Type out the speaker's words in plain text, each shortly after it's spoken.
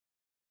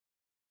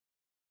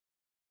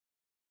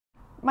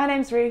My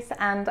name's Ruth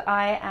and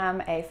I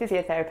am a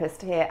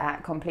physiotherapist here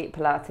at Complete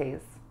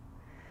Pilates.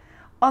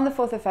 On the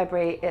 4th of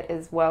February it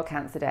is World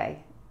Cancer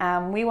Day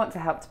and we want to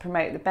help to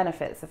promote the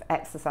benefits of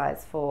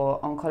exercise for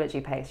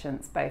oncology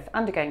patients both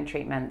undergoing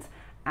treatment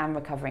and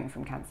recovering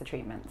from cancer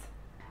treatment.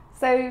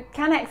 So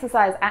can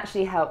exercise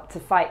actually help to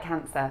fight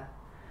cancer?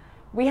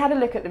 We had a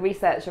look at the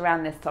research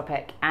around this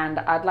topic and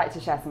I'd like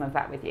to share some of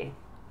that with you.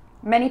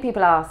 Many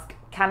people ask,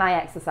 can I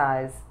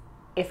exercise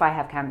if I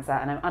have cancer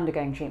and I'm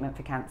undergoing treatment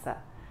for cancer?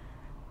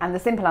 And the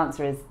simple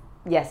answer is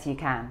yes, you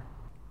can.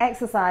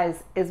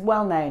 Exercise is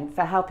well known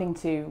for helping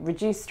to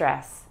reduce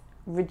stress,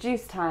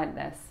 reduce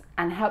tiredness,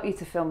 and help you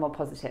to feel more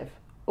positive,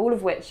 all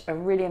of which are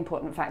really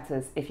important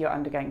factors if you're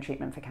undergoing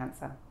treatment for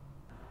cancer.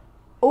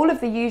 All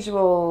of the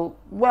usual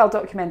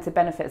well-documented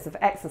benefits of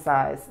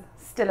exercise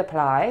still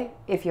apply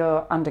if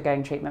you're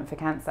undergoing treatment for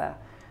cancer.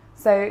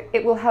 So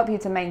it will help you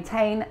to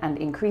maintain and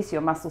increase your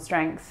muscle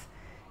strength,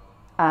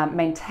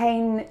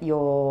 maintain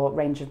your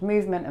range of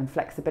movement and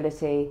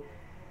flexibility,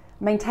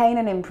 maintain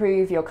and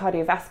improve your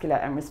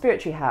cardiovascular and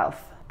respiratory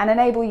health, and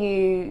enable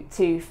you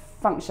to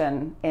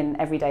function in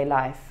everyday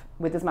life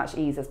with as much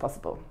ease as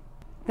possible.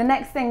 The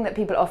next thing that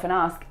people often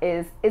ask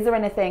is there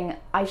anything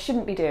I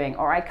shouldn't be doing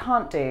or I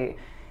can't do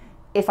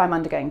if I'm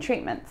undergoing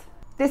treatment?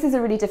 This is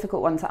a really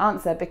difficult one to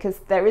answer because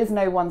there is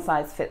no one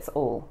size fits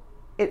all.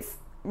 It's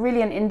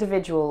really an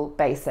individual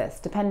basis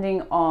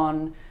depending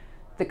on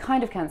the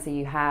kind of cancer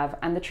you have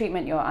and the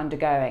treatment you're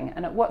undergoing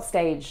and at what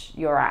stage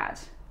you're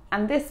at.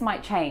 And this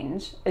might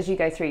change as you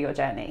go through your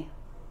journey.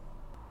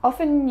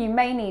 Often you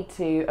may need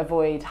to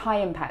avoid high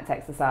impact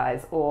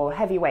exercise or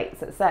heavy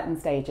weights at certain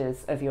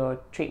stages of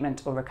your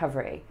treatment or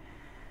recovery.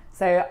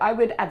 So I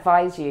would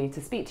advise you to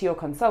speak to your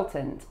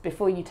consultant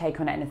before you take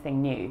on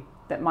anything new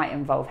that might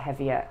involve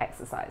heavier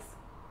exercise.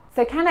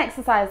 So can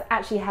exercise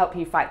actually help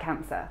you fight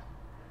cancer?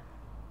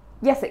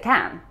 Yes, it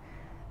can.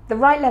 The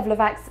right level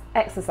of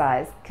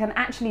exercise can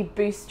actually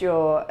boost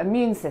your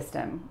immune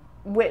system,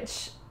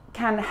 which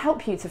can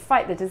help you to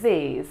fight the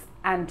disease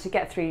and to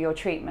get through your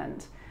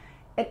treatment.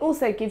 It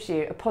also gives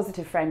you a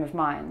positive frame of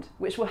mind,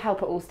 which will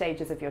help at all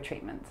stages of your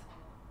treatment.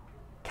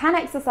 Can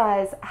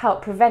exercise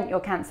help prevent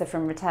your cancer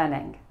from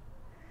returning?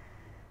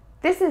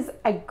 This is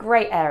a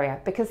great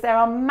area because there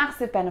are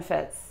massive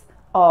benefits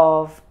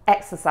of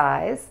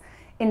exercise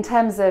in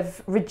terms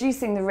of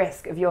reducing the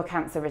risk of your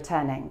cancer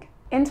returning.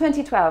 In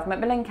 2012,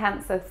 Macmillan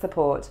Cancer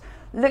Support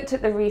looked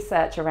at the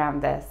research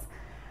around this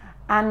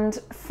and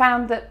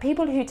found that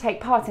people who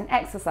take part in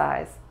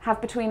exercise have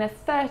between a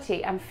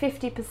 30 and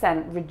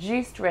 50%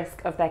 reduced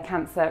risk of their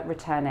cancer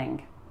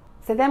returning.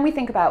 So then we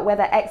think about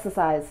whether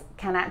exercise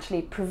can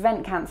actually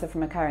prevent cancer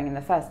from occurring in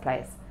the first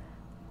place.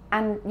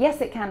 And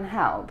yes, it can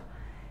help.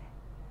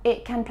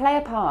 It can play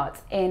a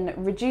part in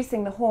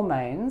reducing the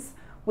hormones,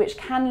 which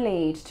can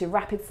lead to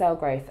rapid cell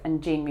growth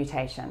and gene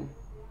mutation.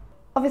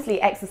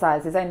 Obviously,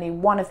 exercise is only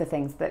one of the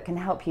things that can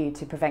help you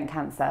to prevent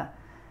cancer.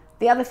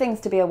 The other things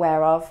to be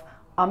aware of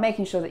are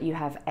making sure that you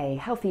have a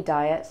healthy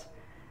diet,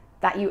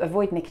 that you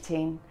avoid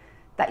nicotine,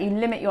 that you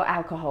limit your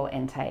alcohol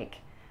intake,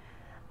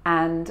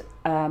 and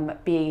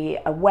be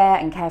aware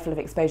and careful of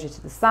exposure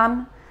to the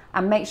sun,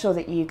 and make sure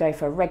that you go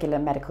for regular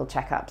medical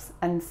checkups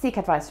and seek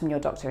advice from your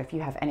doctor if you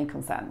have any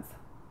concerns.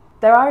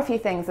 There are a few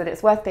things that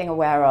it's worth being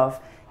aware of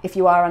if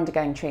you are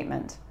undergoing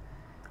treatment.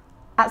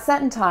 At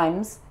certain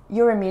times,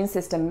 your immune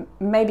system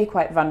may be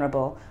quite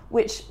vulnerable,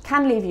 which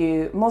can leave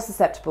you more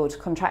susceptible to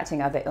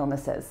contracting other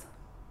illnesses.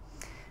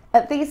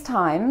 At these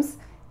times,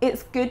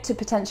 it's good to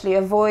potentially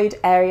avoid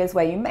areas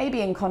where you may be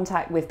in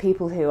contact with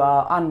people who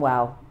are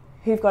unwell,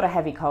 who've got a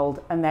heavy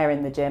cold and they're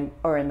in the gym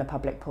or in the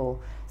public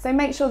pool. So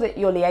make sure that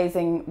you're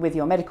liaising with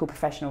your medical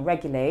professional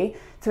regularly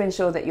to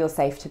ensure that you're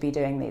safe to be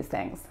doing these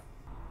things.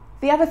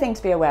 The other thing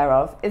to be aware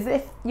of is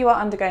if you are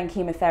undergoing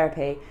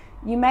chemotherapy,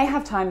 you may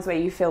have times where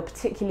you feel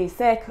particularly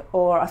sick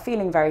or are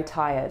feeling very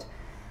tired.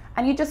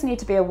 And you just need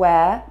to be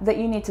aware that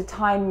you need to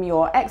time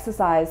your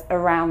exercise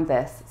around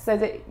this so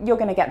that you're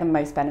going to get the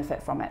most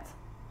benefit from it.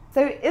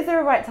 So is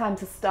there a right time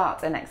to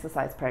start an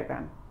exercise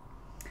program?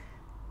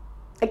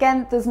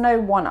 Again, there's no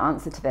one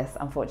answer to this,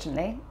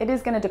 unfortunately. It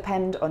is going to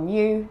depend on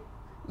you,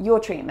 your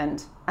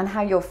treatment, and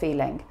how you're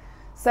feeling.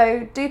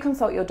 So do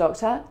consult your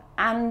doctor,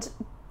 and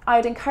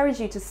I'd encourage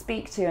you to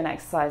speak to an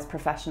exercise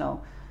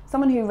professional,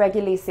 someone who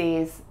regularly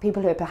sees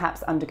people who are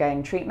perhaps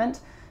undergoing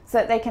treatment, so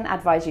that they can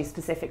advise you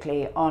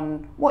specifically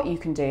on what you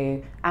can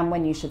do and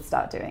when you should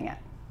start doing it.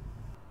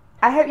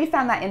 I hope you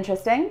found that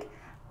interesting.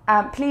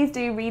 Please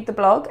do read the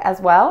blog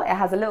as well. It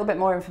has a little bit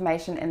more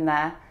information in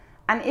there.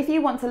 And if you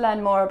want to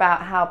learn more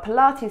about how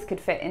Pilates could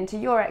fit into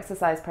your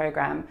exercise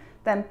program,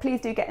 then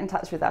please do get in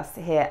touch with us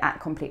here at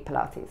Complete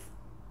Pilates.